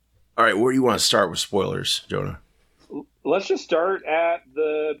All right, where do you want to start with spoilers, Jonah? Let's just start at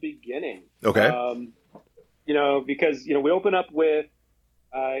the beginning. Okay. Because we open up with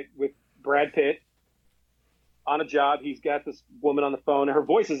Brad Pitt on a job. He's got this woman on the phone. Her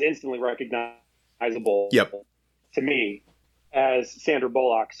voice is instantly recognizable. Yep. To me as Sandra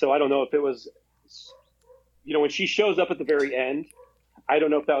Bullock. So I don't know if it was, when she shows up at the very end, I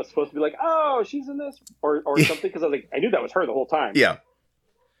don't know if that was supposed to be like, oh, she's in this or something. Because I knew that was her the whole time. Yeah.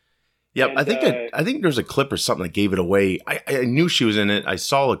 Yep. And, I think there's a clip or something that gave it away. I knew she was in it. I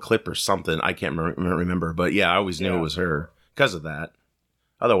saw a clip or something. I can't remember. But yeah, I always knew it was her because of that.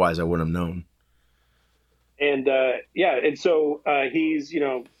 Otherwise, I wouldn't have known. And and so he's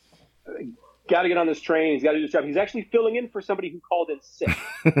got to get on this train. He's got to do this job. He's actually filling in for somebody who called in sick.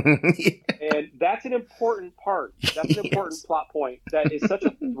 And that's an important part. That's an important plot point. That is such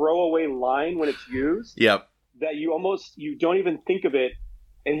a throwaway line when it's used. Yep. That you don't even think of it.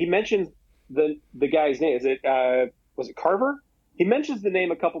 And he mentions the guy's name. Was it Carver? He mentions the name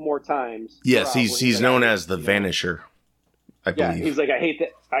a couple more times. Yes, he's known as the Vanisher, I believe. Yeah, he's like, I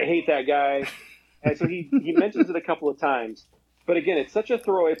hate that guy. And so he mentions it a couple of times. But again, it's such a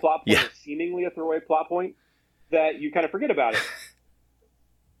throwaway plot point, seemingly a throwaway plot point, that you kind of forget about it.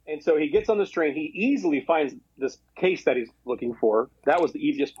 And so he gets on this train. He easily finds this case that he's looking for. That was the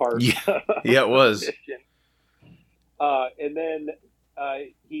easiest part. Yeah, it was. And then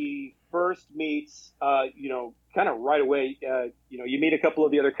he first meets, kind of right away, you meet a couple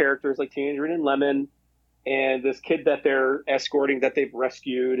of the other characters like Tangerine and Lemon and this kid that they're escorting that they've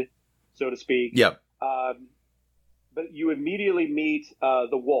rescued, so to speak. Yep. But you immediately meet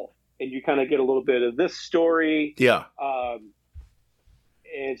the wolf, and you kind of get a little bit of this story. Yeah.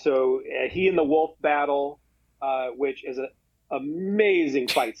 And so he and the wolf battle, which is an amazing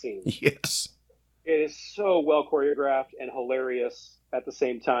fight scene. Yes. It is so well choreographed and hilarious at the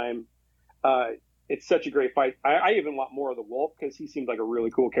same time. It's such a great fight. I even want more of the wolf because he seems like a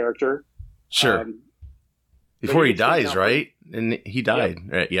really cool character. Sure. Before he dies, right? And he died.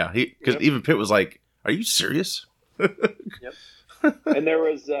 Yep. Right? Yeah. Because even Pitt was like, "Are you serious?" Yep. And there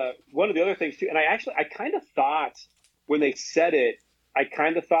was one of the other things too. And I kind of thought when they said it, I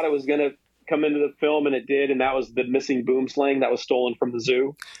kind of thought it was going to come into the film, and it did. And that was the missing boom slang that was stolen from the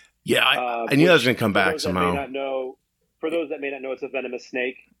zoo. Yeah, I knew that was going to come back somehow. For those that may not know, it's a venomous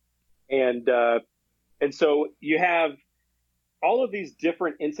snake, and so you have all of these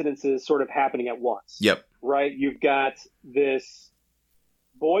different incidences sort of happening at once. Yep. Right. You've got this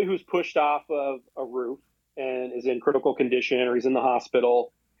boy who's pushed off of a roof and is in critical condition, or he's in the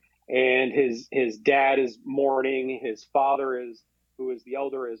hospital, and his dad is mourning. His father who is the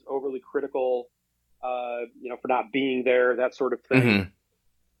elder, is overly critical, for not being there, that sort of thing. Mm-hmm.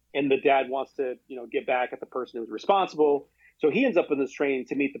 And the dad wants to, get back at the person who was responsible. So he ends up in this train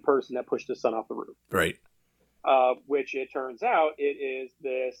to meet the person that pushed his son off the roof. Right. Which it turns out it is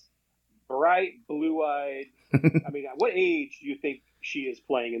this bright, blue-eyed. I mean, at what age do you think she is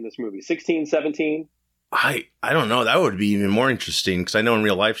playing in this movie? 16, 17? I don't know. That would be even more interesting because I know in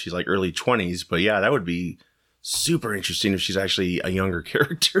real life she's like early 20s. But yeah, that would be super interesting if she's actually a younger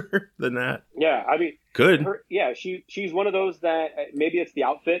character than that. Yeah, I mean, good. She's one of those that maybe it's the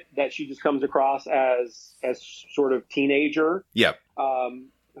outfit that she just comes across as sort of teenager. Yep.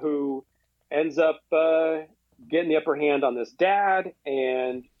 Who ends up getting the upper hand on this dad,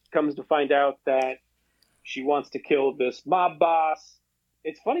 and comes to find out that she wants to kill this mob boss.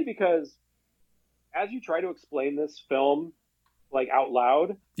 It's funny because as you try to explain this film like out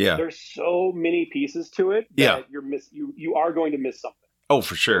loud, there's so many pieces to it that you are going to miss something. Oh,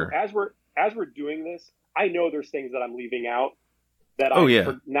 for sure. So as we're doing this, I know there's things that I'm leaving out that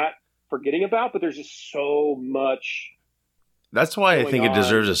I'm not forgetting about, but there's just so much. That's why I think it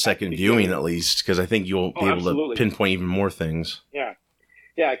deserves a second viewing at least, because I think you'll be able to pinpoint even more things. Yeah.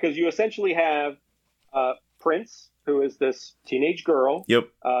 Yeah, because you essentially have Prince, who is this teenage girl. Yep.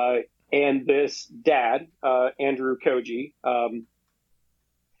 And this dad, Andrew Koji.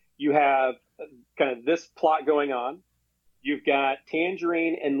 You have kind of this plot going on. You've got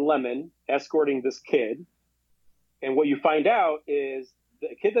Tangerine and Lemon escorting this kid. And what you find out is the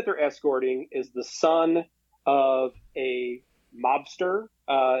kid that they're escorting is the son of a mobster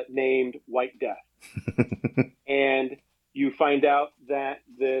named White Death. And you find out that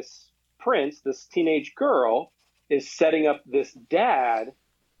this Prince, this teenage girl, is setting up this dad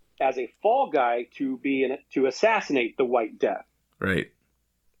as a fall guy to assassinate the White Death. Right.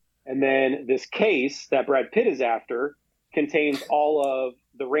 And then this case that Brad Pitt is after contains all of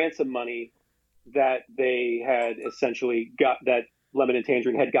the ransom money that they had essentially got, that Lemon and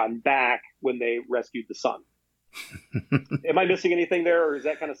Tangerine had gotten back when they rescued the son. Am I missing anything there, or is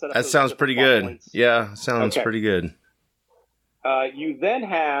that kind of set up? That sounds pretty good. Points? Yeah, sounds pretty good. You then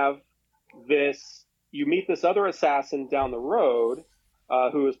have this. You meet this other assassin down the road,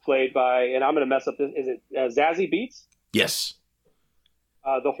 who is played by, and I'm going to mess up this. Is it Zazie Beetz? Yes.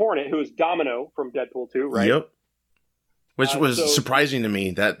 The Hornet, who is Domino from Deadpool 2, right? Yep. Which was surprising to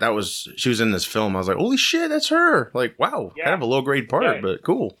me that she was in this film. I was like, holy shit, that's her. Like, wow, kind of a low grade part, but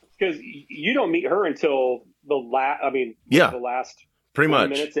cool. Because you don't meet her until the last pretty much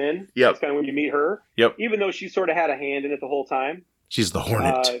minutes in. Yep. That's kind of when you meet her. Yep. Even though she sort of had a hand in it the whole time. She's the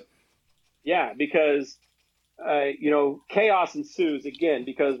Hornet. Because chaos ensues again,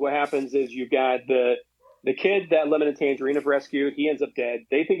 because what happens is you've got the kid that Lemon and Tangerine have rescued. He ends up dead.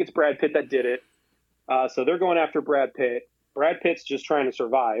 They think it's Brad Pitt that did it. So they're going after Brad Pitt. Brad Pitt's just trying to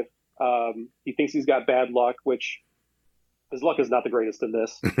survive. He thinks he's got bad luck, which his luck is not the greatest in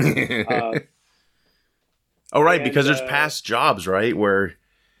this. Because there's past jobs, right? Where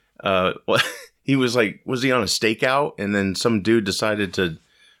he was was he on a stakeout and then some dude decided to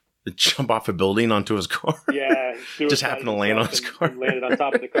jump off a building onto his car? Yeah. Just happened to land on his car. And landed on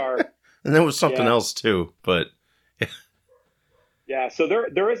top of the car. And there was something else too, but... Yeah, so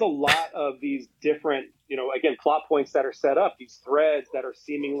there is a lot of these different, again, plot points that are set up, these threads that are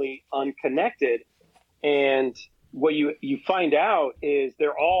seemingly unconnected. And what you find out is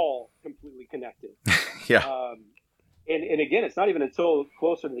they're all completely connected. Yeah. And again, it's not even until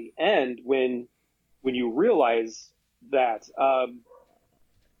closer to the end when you realize that, and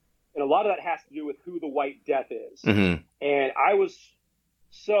a lot of that has to do with who the White Death is. Mm-hmm. And I was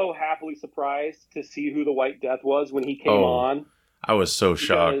so happily surprised to see who the White Death was when he came on. I was so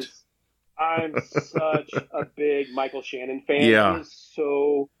shocked. I'm such a big Michael Shannon fan. Yeah. He was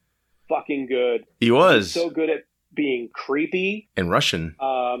so fucking good. He was. So good at being creepy. And Russian.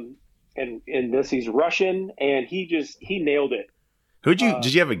 And in this, he's Russian, and he nailed it. Did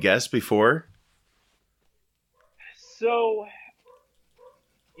you have a guess before? So,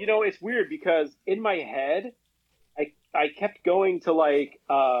 it's weird because in my head, I kept going to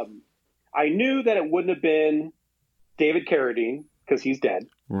I knew that it wouldn't have been David Carradine because he's dead.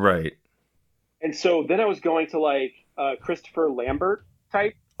 Right. And so then I was going to Christopher Lambert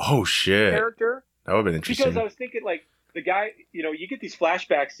type character. That would have been interesting. Because I was thinking the guy, you get these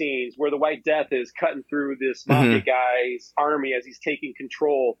flashback scenes where the White Death is cutting through this mafia guy's army as he's taking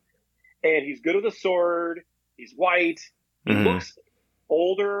control. And he's good with a sword. He's white. He looks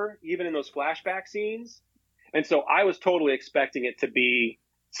older even in those flashback scenes. And so I was totally expecting it to be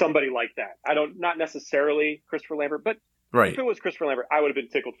somebody like that. Not necessarily Christopher Lambert, but if it was Christopher Lambert, I would have been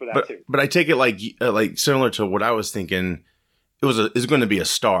tickled for that too. But I take it like similar to what I was thinking. It's going to be a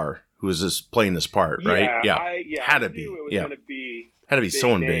star who is just playing this part, right? Had to be. Had to be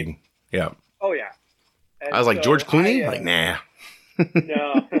someone big. Yeah. Oh yeah. And I was like, George Clooney? Nah.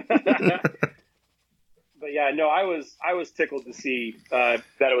 No. But yeah, no, I was tickled to see that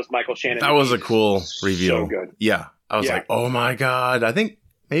it was Michael Shannon. That was a cool reveal. So good. Yeah. I was like, oh my God. I think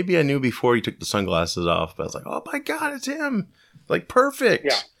maybe I knew before he took the sunglasses off, but I was like, oh my God, it's him. Like, perfect.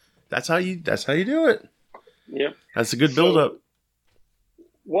 Yeah. That's how you do it. Yep. That's a good build-up.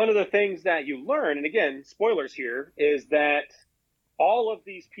 One of the things that you learn, and again, spoilers here, is that all of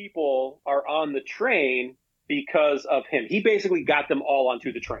these people are on the train because of him. He basically got them all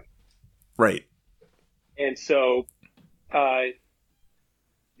onto the train. Right. And so,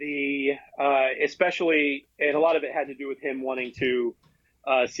 especially, and a lot of it had to do with him wanting to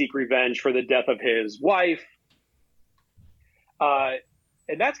seek revenge for the death of his wife.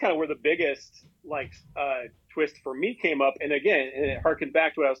 And that's kind of where the biggest, twist for me came up. And again, and it harkened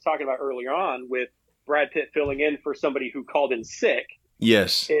back to what I was talking about earlier on with Brad Pitt filling in for somebody who called in sick.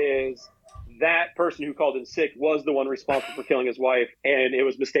 Yes. Is that person who called in sick was the one responsible for killing his wife, and it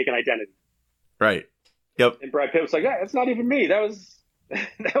was mistaken identity. Right. Yep. And Brad Pitt was like, "Yeah, it's not even me. That was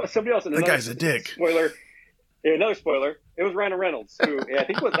somebody else." And that guy's a dick. Spoiler. Yeah, another spoiler. It was Ryan Reynolds, who I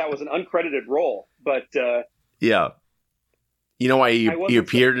think that was an uncredited role, but yeah. You know why he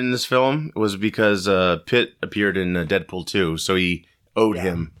appeared in this film? It was because Pitt appeared in Deadpool 2, so he owed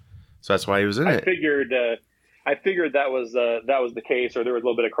him. So that's why he was in it. I figured that was the case, or there was a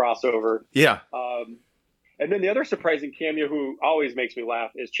little bit of crossover. Yeah. And then the other surprising cameo, who always makes me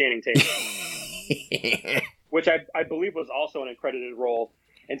laugh, is Channing Tatum, which I believe was also an uncredited role.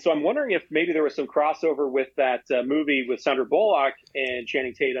 And so I'm wondering if maybe there was some crossover with that movie with Sandra Bullock and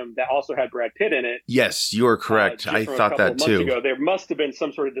Channing Tatum that also had Brad Pitt in it. Yes, you are correct. I thought that too. Ago. There must have been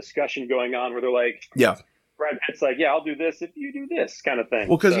some sort of discussion going on where they're like, yeah, Brad Pitt's like, yeah, I'll do this if you do this kind of thing.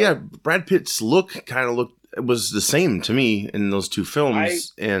 Well, because Brad Pitt's look kind of looked was the same to me in those two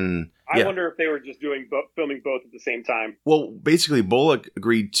films. I wonder if they were just filming both at the same time. Well, basically, Bullock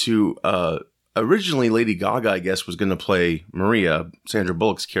agreed to. Originally, Lady Gaga, I guess, was going to play Maria, Sandra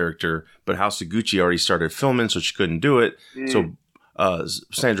Bullock's character, but House of Gucci already started filming, so she couldn't do it. So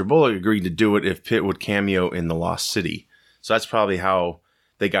Sandra Bullock agreed to do it if Pitt would cameo in The Lost City. So that's probably how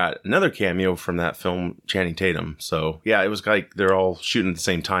they got another cameo from that film, Channing Tatum. So yeah, it was like they're all shooting at the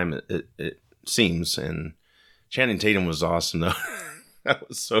same time, it seems. And Channing Tatum was awesome, though. That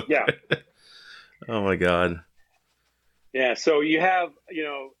was so good. Oh, my God. Yeah, so you have,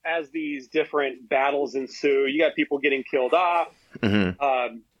 as these different battles ensue, you got people getting killed off.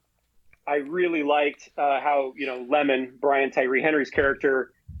 Mm-hmm. I really liked how, Lemon, Brian Tyree Henry's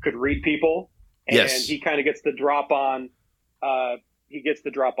character, could read people. And he kind of gets the drop on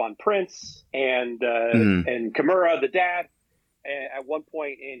Prince and Kimura, the dad, at one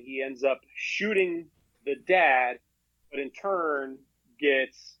point, and he ends up shooting the dad, but in turn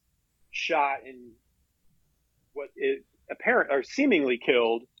gets shot and what is apparent or seemingly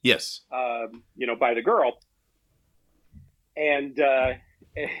killed. Yes. By the girl. And I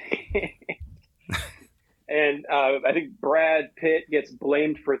think Brad Pitt gets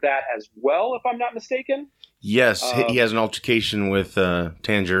blamed for that as well, if I'm not mistaken. Yes, he has an altercation with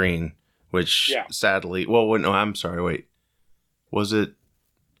Tangerine, which sadly... Well, no, I'm sorry, wait. Was it...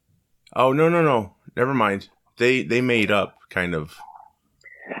 Oh, no. Never mind. They made up, kind of.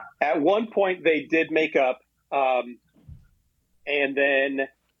 At one point, they did make up, and then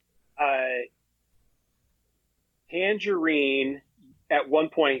Tangerine at one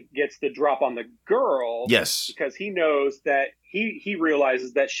point gets the drop on the girl. Yes. Because he knows that he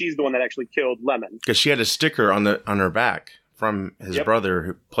realizes that she's the one that actually killed Lemon. Because she had a sticker on her back from his brother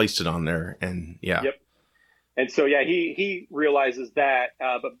who placed it on there. And Yep. And so, he realizes that,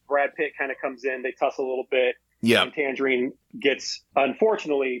 but Brad Pitt kind of comes in, they tussle a little bit. Yeah. And Tangerine gets,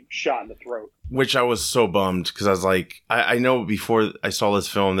 unfortunately, shot in the throat. Which I was so bummed because I was like, I know before I saw this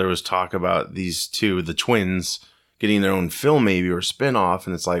film, there was talk about these two, the twins, getting their own film maybe or spinoff.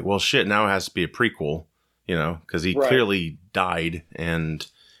 And it's like, well, shit, now it has to be a prequel, because he clearly died. And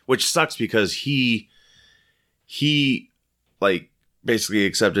which sucks because he like basically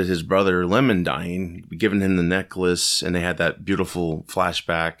accepted his brother Lemon dying, giving him the necklace. And they had that beautiful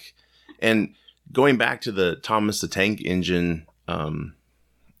flashback. And going back to the Thomas the Tank Engine,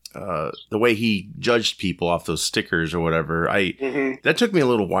 the way he judged people off those stickers or whatever, that took me a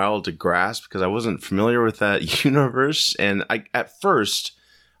little while to grasp because I wasn't familiar with that universe. And at first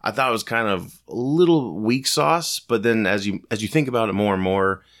I thought it was kind of a little weak sauce, but then as you think about it more and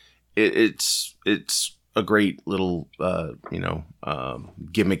more, it's a great little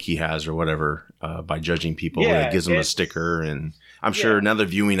gimmick he has or whatever by judging people. Yeah, it gives them a sticker, and I'm sure another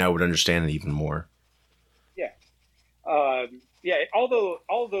viewing I would understand it even more. Although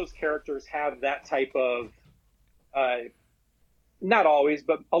all of those characters have that type of, not always,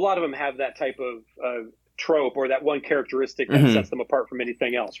 but a lot of them have that type of trope or that one characteristic that sets them apart from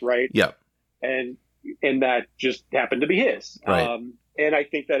anything else, right? Yeah. And that just happened to be his. Right. And I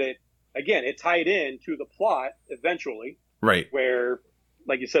think that it tied in to the plot eventually. Right. Where,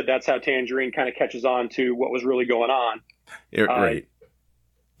 like you said, that's how Tangerine kind of catches on to what was really going on. Right.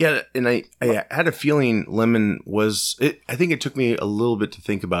 Yeah, and I had a feeling Lemon was... I think it took me a little bit to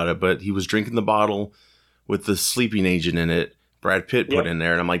think about it, but he was drinking the bottle with the sleeping agent in it, Brad Pitt put in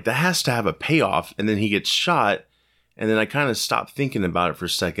there, and I'm like, that has to have a payoff, and then he gets shot, and then I kind of stopped thinking about it for a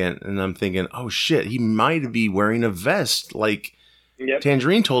second, and I'm thinking, oh shit, he might be wearing a vest like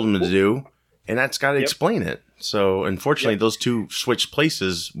Tangerine told him to do, and that's got to explain it. So, unfortunately, those two switched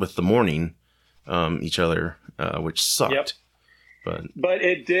places with the morning each other, which sucked. Yep. But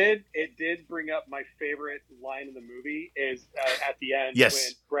it did bring up my favorite line in the movie is at the end when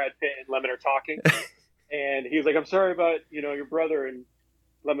Brad Pitt and Lemon are talking, and he was like, "I'm sorry about your brother," and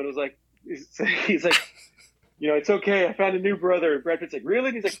Lemon was like, "He's like, it's okay. I found a new brother." And Brad Pitt's like, "Really?"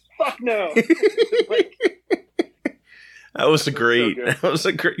 And he's like, "Fuck no." That was a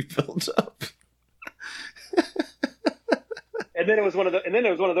great build up. And then it was one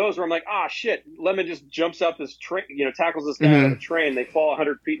of those where I'm like, shit, Lemon just jumps out this train, tackles this guy on the train. They fall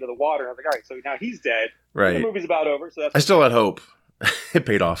 100 feet into the water. I was like, all right, so now he's dead. Right. And the movie's about over. So that's I still had hope. It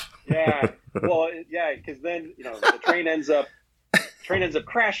paid off. Yeah. Well, yeah, because then the train ends up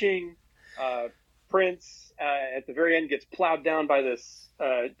crashing. Prince at the very end gets plowed down by this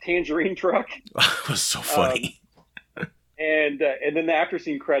Tangerine truck. It was so funny. And then the after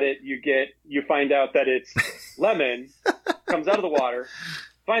scene credit, you find out that it's Lemon comes out of the water,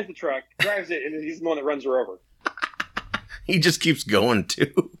 finds the truck, drives it, and he's the one that runs her over. He just keeps going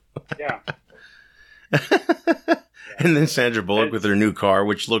too. Yeah. And then Sandra Bullock with her new car,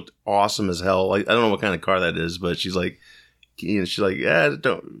 which looked awesome as hell. Like, I don't know what kind of car that is, but she's like, yeah,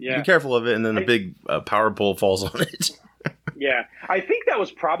 don't be careful of it. And then the big power pole falls on it. Yeah, I think that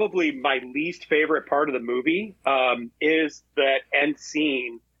was probably my least favorite part of the movie. Is that end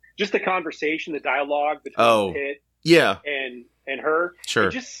scene, just the conversation, the dialogue between Pitt, and her. Sure,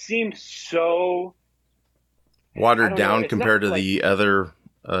 it just seemed so watered down compared to the other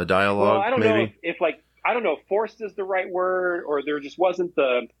dialogue. Well, I don't know if I don't know if forced is the right word, or there just wasn't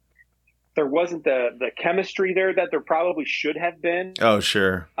the chemistry there that there probably should have been. Oh,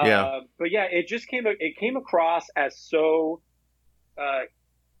 sure. Yeah. But yeah, it came across as so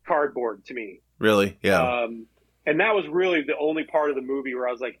cardboard to me. Really? Yeah. And that was really the only part of the movie where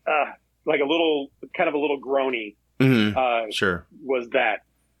I was like a little groany. Mm-hmm. Sure. Was that?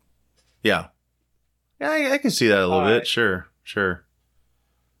 Yeah. Yeah, I can see that a little bit. Sure.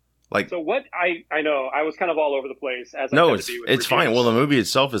 Like, so what I know I was kind of all over the place as no, it's fine. Well, the movie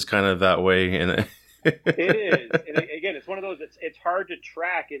itself is kind of that way, and it is. And again, it's one of those. It's hard to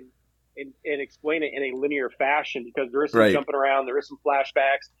track and explain it in a linear fashion because there is some jumping around, there is some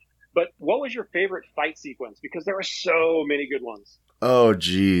flashbacks. But what was your favorite fight sequence? Because there were so many good ones. Oh,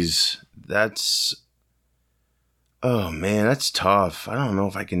 geez, oh man, that's tough. I don't know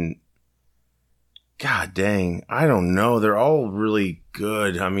if I can. God dang, I don't know. They're all really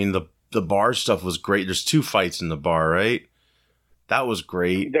good. I mean, the bar stuff was great. There's 2 fights in the bar, right? That was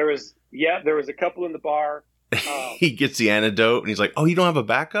great. There was a couple in the bar. He gets the antidote, and he's like, "Oh, you don't have a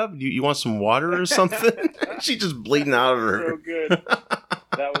backup? You want some water or something?" She's just bleeding out of her. So good.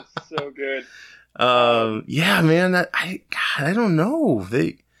 That was so good. Yeah, man. I don't know.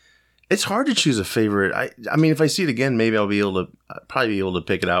 It's hard to choose a favorite. I mean, if I see it again, maybe I'll probably be able to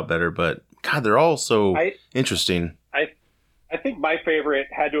pick it out better, but. God, they're all so interesting. I think my favorite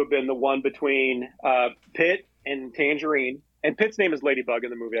had to have been the one between Pitt and Tangerine. And Pitt's name is Ladybug in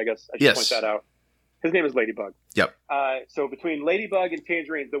the movie, I guess. I should point that out. His name is Ladybug. Yep. So between Ladybug and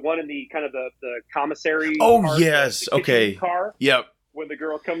Tangerine, the one in the kind of the commissary. Oh, car, yes. Okay. Car. Yep. When the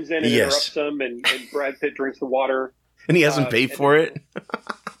girl comes in and interrupts him and Brad Pitt drinks the water. And he hasn't paid for it.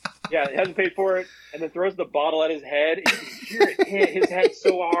 Yeah, he hasn't paid for it, and then throws the bottle at his head. And you can hear it hit his head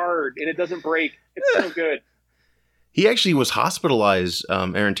so hard, and it doesn't break. It's so good. He actually was hospitalized,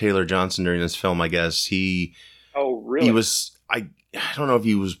 Aaron Taylor Johnson, during this film, I guess. Oh, really? He was, I don't know if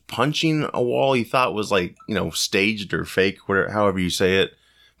he was punching a wall he thought was like, staged or fake, whatever, however you say it,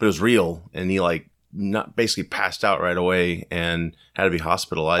 but it was real. And he basically passed out right away and had to be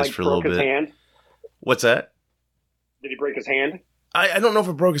hospitalized for a little bit. Broke his hand? What's that? Did he break his hand? I don't know if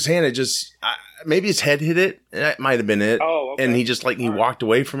it broke his hand. It just maybe his head hit it. That might have been it. Oh, okay. And he just he walked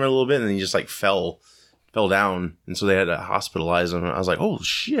away from it a little bit, and then he just fell down, and so they had to hospitalize him. I was like, oh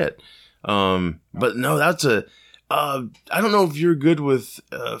shit. But no, that's I don't know if you're good with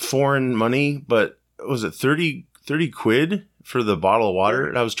foreign money, but was it 30 quid for the bottle of water?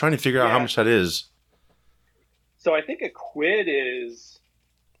 And I was trying to figure out how much that is. So I think a quid is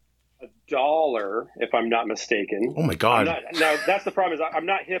 $1, if I'm not mistaken. Oh my god! Now that's the problem. Is I'm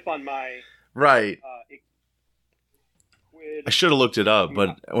not hip on my right. I should have looked it up,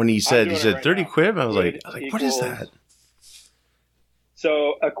 but when he said 30 quid, I was like, what is that?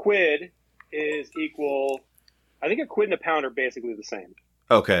 So a quid is equal. I think a quid and a pound are basically the same.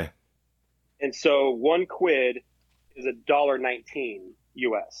 Okay. And so 1 quid is $1.19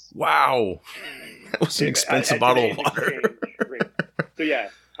 US. Wow, that was an expensive bottle of water. So yeah.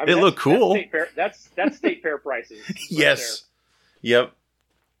 I mean, it looked cool. That's state fair prices. Yes. Yep.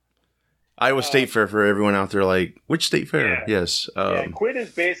 Iowa State Fair for everyone out there. Which state fair? Yeah. Yes. Quid is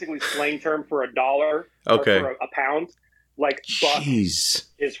basically slang term for $1. Okay. Or for a pound. Buck is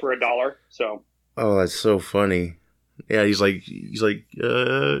for $1. So. Oh, that's so funny. Yeah, he's like,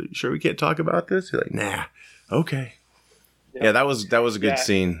 sure we can't talk about this? He's like, nah. Okay. Yeah, that was a good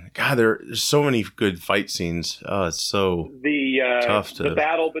scene. God, there's so many good fight scenes. Oh, it's so tough to. The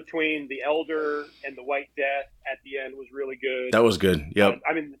battle between the Elder and the White Death at the end was really good. That was good. Yep.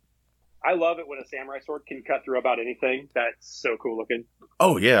 I mean, I love it when a samurai sword can cut through about anything. That's so cool looking.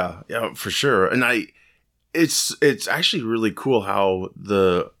 Oh yeah, for sure. And it's actually really cool how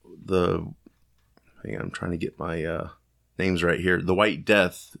the hang on, I'm trying to get my names right here. The White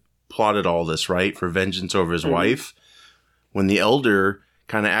Death plotted all this, right, for vengeance over his wife. When the Elder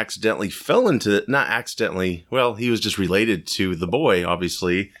kind of accidentally fell into it, not accidentally, well, he was just related to the boy,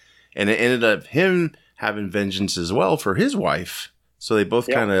 obviously, and it ended up him having vengeance as well for his wife. So they both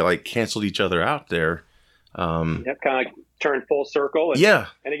kind of canceled each other out there. Kind of turned full circle.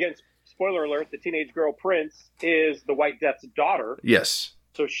 And again, spoiler alert, the teenage girl Prince is the White Death's daughter. Yes.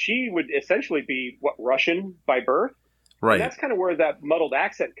 So she would essentially be Russian by birth. Right. And that's kind of where that muddled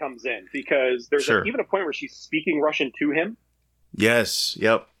accent comes in, because there's even a point where she's speaking Russian to him. Yes.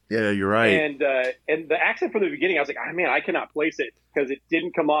 Yep. Yeah, you're right. And the accent from the beginning, I was like, oh, man, I cannot place it because it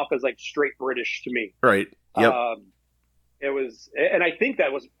didn't come off as like straight British to me. Right. Yep. It was, and I think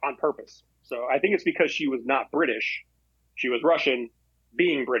that was on purpose. So I think it's because she was not British. She was Russian,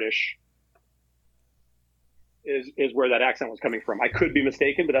 being British is where that accent was coming from. I could be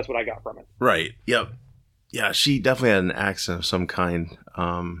mistaken, but that's what I got from it. Right. Yep. Yeah, she definitely had an accent of some kind.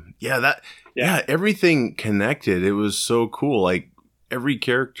 Everything connected. It was so cool. Like every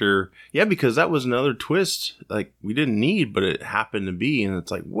character. Yeah, because that was another twist like we didn't need, but it happened to be. And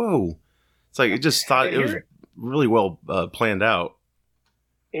it's like, whoa. It's like, I just thought it was really well planned out.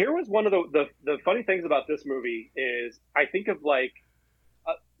 Here was one of the funny things about this movie is I think of like,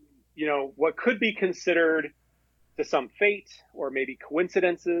 what could be considered to some fate or maybe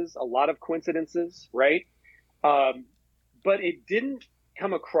coincidences, a lot of coincidences, right? But it didn't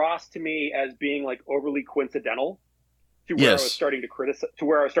come across to me as being like overly coincidental to where I was starting to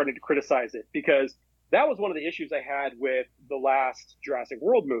criticize it, because that was one of the issues I had with the last Jurassic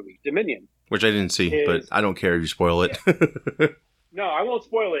World movie, Dominion. Which I didn't see, but I don't care if you spoil it. Yeah. No, I won't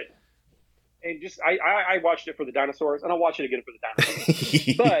spoil it. And just I watched it for the dinosaurs, and I'll watch it again for the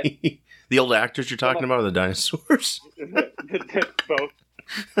dinosaurs. But the old actors you're talking about, or the dinosaurs? Both.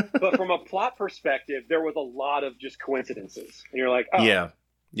 But from a plot perspective, there was a lot of just coincidences, and you're like, oh, yeah,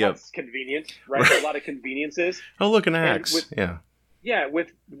 that's convenient, right? A lot of conveniences. Oh, look, an axe. With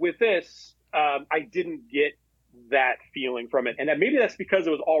this, I didn't get that feeling from it, and maybe that's because it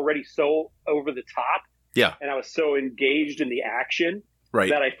was already so over the top. Yeah, and I was so engaged in the action. Right.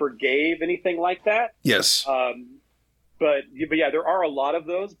 That I forgave anything like that. Yes. But yeah, there are a lot of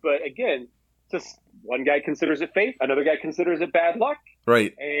those. But again, just one guy considers it fate, another guy considers it bad luck.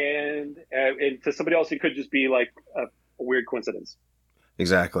 Right. And to somebody else, it could just be like a weird coincidence.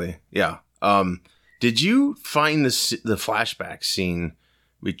 Exactly. Yeah. Did you find the flashback scene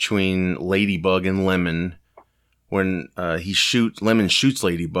between Ladybug and Lemon when Lemon shoots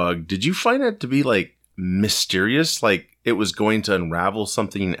Ladybug? Did you find it to be like mysterious, like it was going to unravel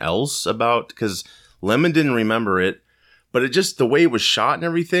something else about, because Lemon didn't remember it, but it just, the way it was shot and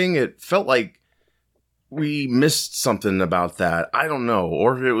everything, it felt like we missed something about that. I don't know,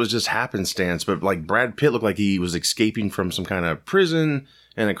 or if it was just happenstance, but like Brad Pitt looked like he was escaping from some kind of prison,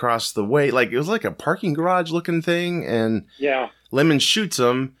 and across the way, like it was like a parking garage looking thing, and Lemon shoots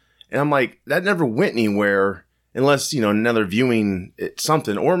him, and I'm like, that never went anywhere. Unless, another viewing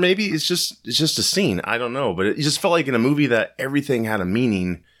something, or maybe it's just a scene. I don't know, but it just felt like in a movie that everything had a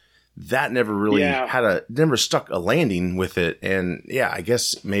meaning. That never really never stuck a landing with it. And I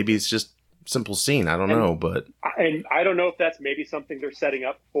guess maybe it's just simple scene. I don't know, but I don't know if that's maybe something they're setting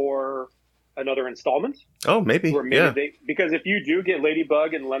up for another installment. Oh, maybe. Or maybe because if you do get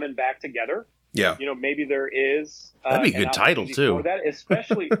Ladybug and Lemon back together, maybe there is that'd be a good title too. For that,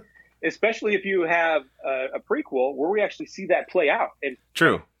 especially if you have a prequel where we actually see that play out and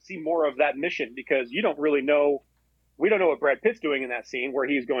see more of that mission, because you don't really know. We don't know what Brad Pitt's doing in that scene, where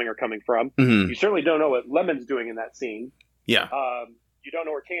he's going or coming from. Mm-hmm. You certainly don't know what Lemon's doing in that scene. Yeah. You don't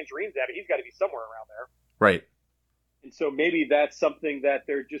know where Tangerine's at, but he's got to be somewhere around there. Right. And so maybe that's something that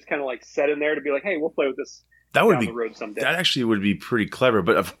they're just kind of like set in there to be like, hey, we'll play with this. That would be the road someday. That actually would be pretty clever,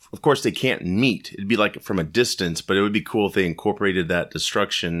 but of course they can't meet. It'd be like from a distance, but it would be cool if they incorporated that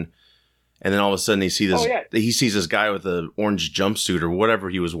destruction. And then all of a sudden, he sees this guy with an orange jumpsuit or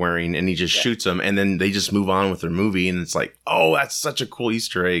whatever he was wearing, and he just shoots him. And then they just move on with their movie, and it's like, oh, that's such a cool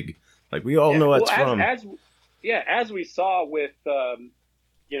Easter egg. Like we all know that's from. As we saw with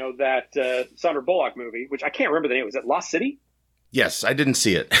that Sandra Bullock movie, which I can't remember the name. Was it Lost City? Yes, I didn't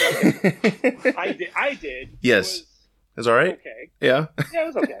see it. I did. Yes, it was all right. Okay. Yeah. Yeah, it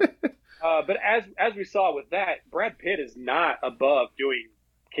was okay. But as we saw with that, Brad Pitt is not above doing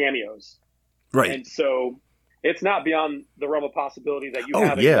cameos. Right. And so it's not beyond the realm of possibility that you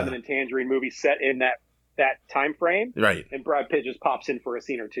have a Lemon and Tangerine movie set in that time frame. Right. And Brad Pitt just pops in for a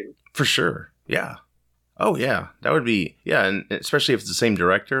scene or two. For sure. Yeah. Oh, yeah. That would be, and especially if it's the same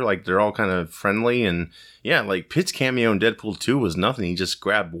director, like they're all kind of friendly. And like Pitt's cameo in Deadpool 2 was nothing. He just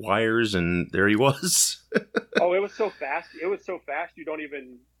grabbed wires and there he was. Oh, it was so fast. You don't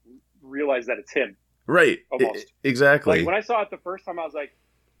even realize that it's him. Right. Almost. Exactly. Like when I saw it the first time, I was like,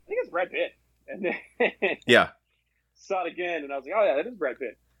 I think it's Brad Pitt. And then saw it again, and I was like, oh, yeah, that is Brad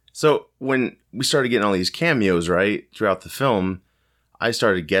Pitt. So when we started getting all these cameos, right, throughout the film, I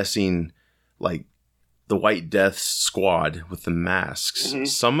started guessing, like, the White Death squad with the masks. Mm-hmm.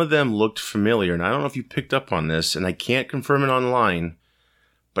 Some of them looked familiar, and I don't know if you picked up on this, and I can't confirm it online,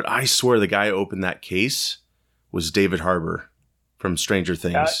 but I swear the guy who opened that case was David Harbour from Stranger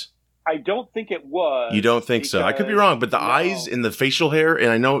Things. I don't think it was. You don't think so? I could be wrong, but the eyes and the facial hair, and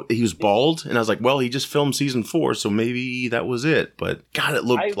I know he was bald, and I was like, well, he just filmed season 4, so maybe that was it. But God, it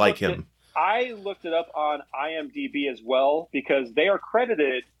looked like him. I looked it up on IMDb as well because they are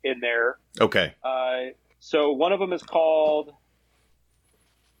credited in there. Okay. So one of them is called.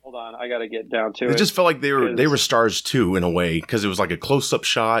 Hold on, I got to get down to it. It just felt like they were stars too in a way because it was like a close-up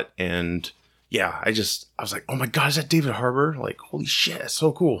shot, and yeah, I was like, oh my God, is that David Harbour? Like, holy shit, that's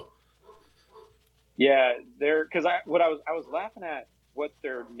so cool. Yeah, because I was laughing at what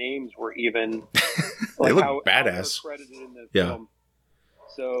their names were even. They look badass. How credited in the film.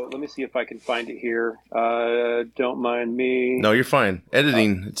 So let me see if I can find it here. Don't mind me. No, you're fine.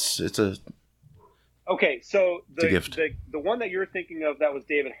 Editing, it's a. Okay, so the gift. The one that you're thinking of that was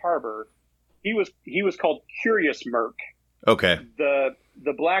David Harbour, he was called Curious Merc. Okay. The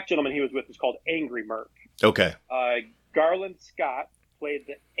black gentleman he was with was called Angry Merc. Okay. Garland Scott played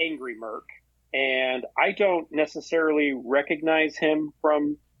the Angry Merc. And I don't necessarily recognize him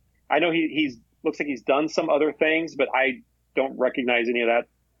from. I know he's looks like he's done some other things, but I don't recognize any of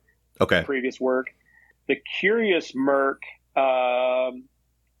that previous work. The Curious Merc. I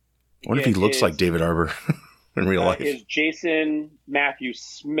wonder if he looks like David Harbour in real life. Is Jason Matthew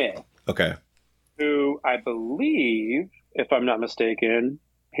Smith. Okay. Who I believe, if I'm not mistaken,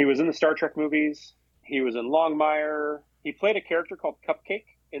 he was in the Star Trek movies. He was in Longmire. He played a character called Cupcake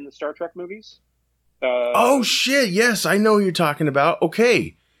in the Star Trek movies. Oh shit! Yes, I know who you're talking about.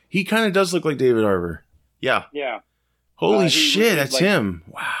 Okay, he kind of does look like David Harbour. Yeah. Yeah. Holy shit, that's him!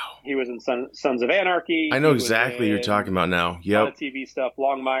 Wow. He was in Sons of Anarchy. I know exactly what you're talking about now. Yep. A lot of TV stuff.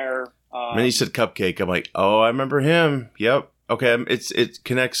 Longmire. When he said Cupcake, I'm like, oh, I remember him. Yep. Okay, it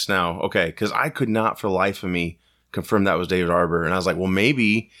connects now. Okay, because I could not for the life of me confirm that was David Harbour, and I was like, well,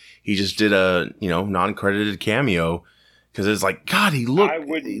 maybe he just did a non-credited cameo. Because it's like, God, he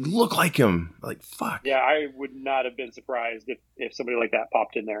looked like him. Like, fuck. Yeah, I would not have been surprised if somebody like that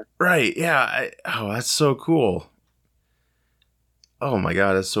popped in there. Right, yeah. That's so cool. Oh, my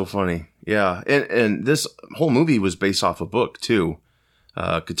God, that's so funny. Yeah, and this whole movie was based off a book, too.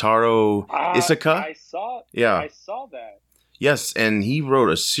 Kotaro Isaka. I saw that. Yes, and he wrote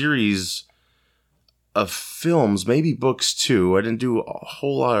a series of films, maybe books too. I didn't do a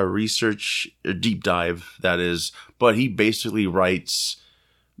whole lot of research, a deep dive, that is, but he basically writes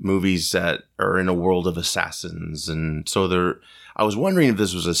movies that are in a world of assassins. And so I was wondering if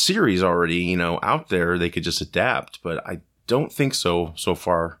this was a series already, out there they could just adapt, but I don't think so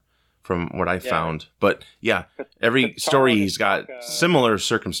far from what I found. But yeah, every story he's got similar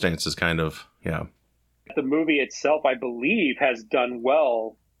circumstances kind of. Yeah. The movie itself, I believe, has done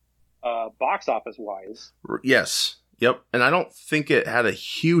well box office wise. Yes. Yep. And I don't think it had a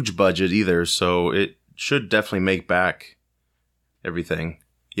huge budget either, so it should definitely make back everything.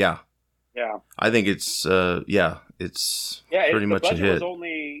 Yeah. Yeah. I think it's pretty much a hit.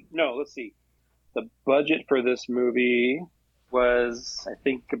 Let's see. The budget for this movie was, I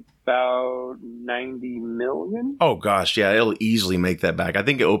think, about $90 million. Oh gosh, yeah, it'll easily make that back. I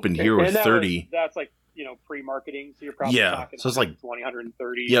think it opened here with 30. That's like, pre-marketing, so you're probably talking so it's like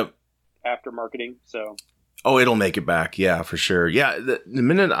 130. Yep. After marketing, so. Oh, it'll make it back, yeah, for sure. Yeah, the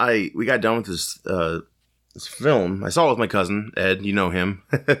minute we got done with this film, I saw it with my cousin Ed. You know him.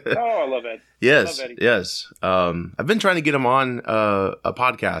 Oh, I love Ed. Yes, yes. I've been trying to get him on a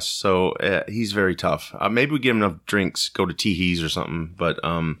podcast, so he's very tough. Maybe we give him enough drinks, go to Teehees or something. But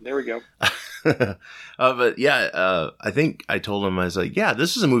there we go. But yeah, I think I told him, I was like, yeah,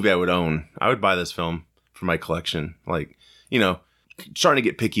 this is a movie I would own. I would buy this film for my collection. Like, starting to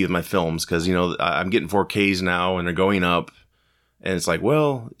get picky with my films because, I'm getting 4Ks now and they're going up. And it's like,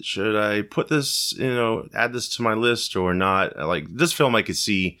 well, should I put this, add this to my list or not? Like this film, I could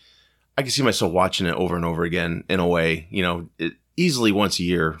see myself watching it over and over again in a way, easily once a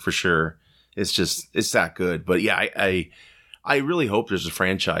year for sure. It's that good. But yeah, I really hope there's a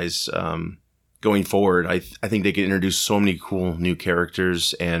franchise going forward. I think they could introduce so many cool new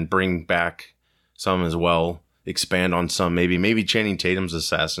characters and bring back some as well. Expand on some, maybe Channing Tatum's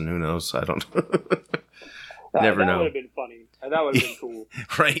assassin. Who knows? I don't never know. That would have been funny. That would have been cool.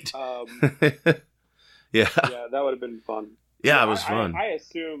 Right. Yeah. Yeah, that would have been fun. Yeah, it was fun. I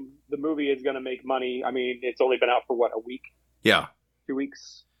assume the movie is going to make money. I mean, it's only been out for a week? Yeah. 2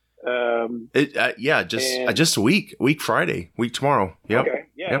 weeks? Just a week. Week Friday. Week tomorrow. Yep. Okay.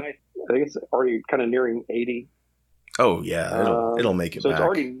 Yeah. Yep. And I think it's already kind of nearing 80. Oh yeah, it'll make it. So back. It's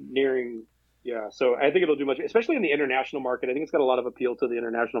already nearing. Yeah, so I think it'll do much, especially in the international market. I think it's got a lot of appeal to the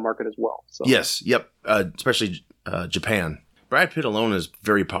international market as well. So. Yes, yep, especially Japan. Brad Pitt alone is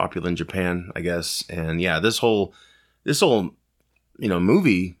very popular in Japan, I guess. And yeah, this whole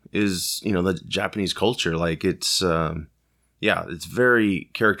movie is, the Japanese culture. Like it's it's very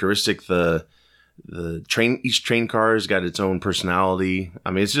characteristic. Each train car has got its own personality.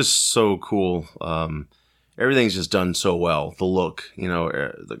 I mean, it's just so cool. Everything's just done so well. The look,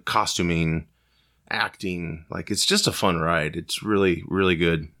 the costuming, acting, like it's just a fun ride. It's really, really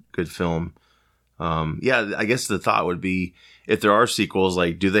good film. I guess the thought would be, if there are sequels,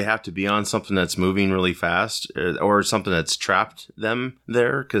 like, do they have to be on something that's moving really fast or something that's trapped them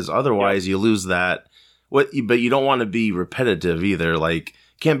there? Because otherwise you lose that. But you don't want to be repetitive either. Like,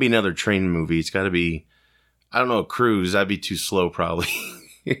 can't be another train movie. It's got to be, I don't know, a cruise. That'd be too slow probably.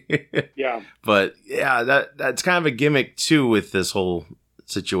 Yeah. But yeah, that's kind of a gimmick too with this whole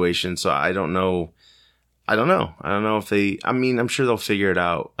situation. So I don't know. I don't know if they, I'm sure they'll figure it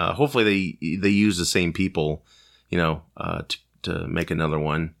out. Hopefully they use the same people, to make another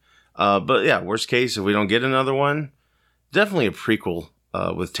one. But yeah, worst case, if we don't get another one, definitely a prequel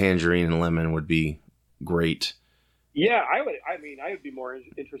with Tangerine and Lemon would be great. Yeah, I would be more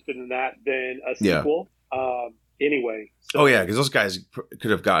interested in that than a sequel. Yeah. Anyway. So. Oh yeah, because those guys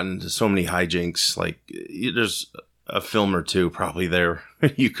could have gotten to so many hijinks. Like, there's a film or two probably there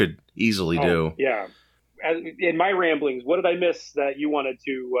you could easily do. Yeah. In my ramblings, what did I miss that you wanted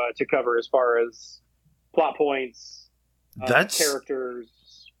to cover as far as plot points, characters?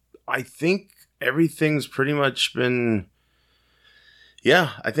 I think everything's pretty much been.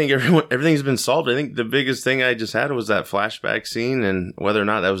 Yeah, I think everything's been solved. I think the biggest thing I just had was that flashback scene, and whether or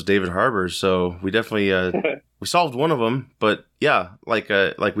not that was David Harbour. So we definitely we solved one of them. But yeah, like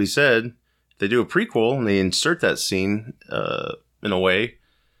we said, if they do a prequel and they insert that scene in a way,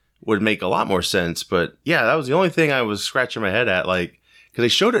 would make a lot more sense. But yeah, that was the only thing I was scratching my head at, like, because they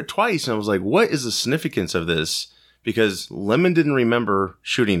showed it twice, and I was like, what is the significance of this? Because Lemon didn't remember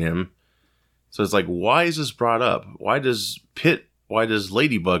shooting him, so it's like, why is this brought up? Why does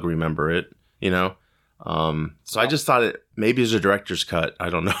Ladybug remember it? So I just thought maybe it's a director's cut.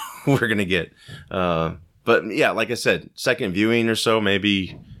 I don't know what we're gonna get. But yeah, like I said, second viewing or so,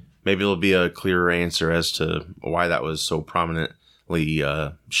 maybe there'll be a clearer answer as to why that was so prominently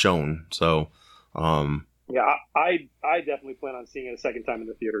shown. So yeah, I definitely plan on seeing it a second time in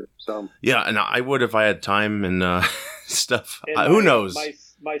the theater. So yeah, and I would if I had time and stuff. And who knows?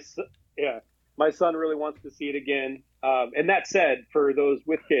 My son really wants to see it again. And that said, for those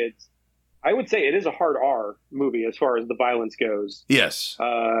with kids, I would say it is a hard R movie as far as the violence goes. Yes,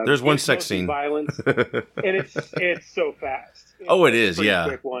 there's one sex scene. Violence, and it's so fast. It is. Yeah,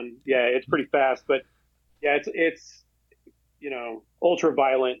 quick one. Yeah, it's pretty fast, but yeah, it's ultra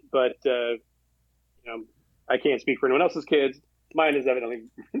violent. But I can't speak for anyone else's kids. Mine is evidently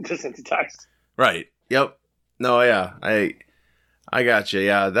desensitized. Right. Yep. No. Yeah. I got you.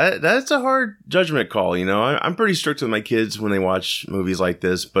 Yeah, that's a hard judgment call. I'm pretty strict with my kids when they watch movies like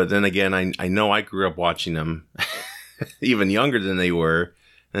this. But then again, I know I grew up watching them even younger than they were.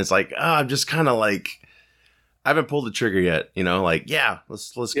 And it's like, I'm just kind of like, I haven't pulled the trigger yet. Like, yeah,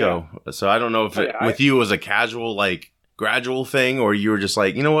 let's go. So I don't know if with you it was a casual, like, gradual thing, or you were just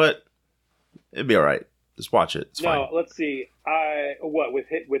like, you know what? It'd be all right. Just watch it. It's fine. Let's see.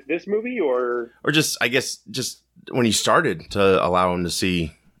 With this movie or just, I guess, just when you started to allow him to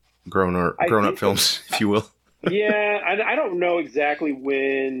see grown up films, if you will. Yeah, I don't know exactly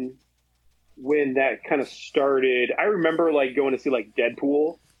when that kind of started. I remember like going to see like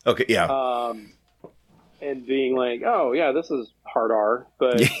Deadpool. Okay, yeah. And being like, oh yeah, this is hard R,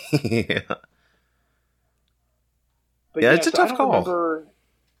 but yeah. But yeah, it's a tough call.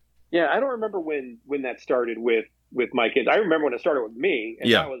 I don't remember when that started with my kids. I remember when it started with me,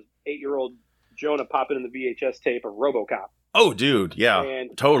 and that was 8-year-old Jonah popping in the VHS tape of RoboCop. Oh, dude, yeah,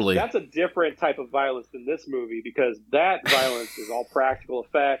 and totally. That's a different type of violence than this movie, because that violence is all practical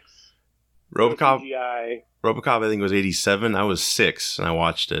effects. RoboCop, CGI. RoboCop, I think was 1987. I was 6 and I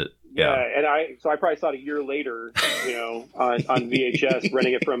watched it. Yeah, and I probably saw it a year later, on VHS,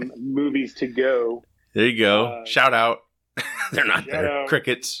 renting it from Movies to Go. There you go. Shout out. They're not there.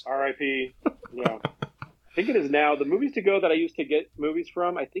 Crickets. R.I.P. Yeah. I think it is now. The Movies to Go that I used to get movies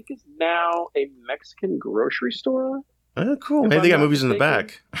from, I think is now a Mexican grocery store. Oh, cool. Maybe they got movies in the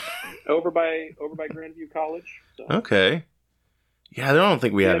back. over by Grandview College. So. Okay. Yeah, I don't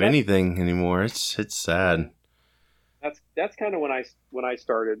think we have anything anymore. It's sad. That's kind of when I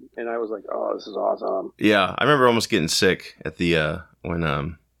started, and I was like, oh, this is awesome. Yeah, I remember almost getting sick at the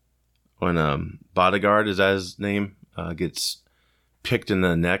when Bodyguard, is that his name, gets picked in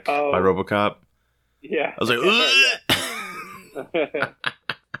the neck by RoboCop. Yeah, I was like, yeah.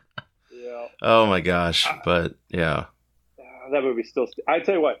 Oh my gosh, but yeah. That movie still. I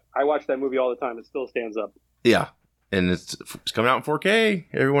tell you what, I watch that movie all the time. It still stands up. Yeah. And it's coming out in 4K.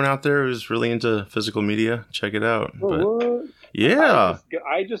 Everyone out there who's really into physical media, check it out. But, yeah.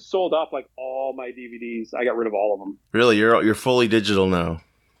 I just sold off like all my DVDs. I got rid of all of them. Really? You're fully digital now?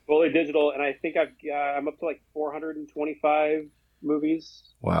 Fully digital. And I think I'm up to like 425 movies.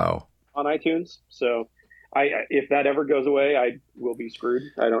 Wow. On iTunes. So if that ever goes away, I will be screwed.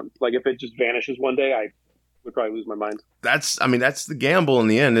 I don't like if it just vanishes one day, I would probably lose my mind. That's the gamble in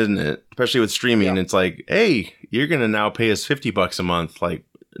the end, isn't it? Especially with streaming. Yeah. It's like, hey, you're going to now pay us $50 a month. Like,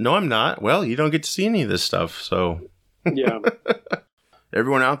 no, I'm not. Well, you don't get to see any of this stuff. So yeah.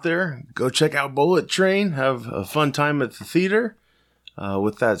 Everyone out there, go check out Bullet Train. Have a fun time at the theater.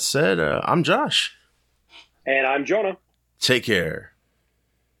 With that said, I'm Josh. And I'm Jonah. Take care.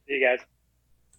 See you guys.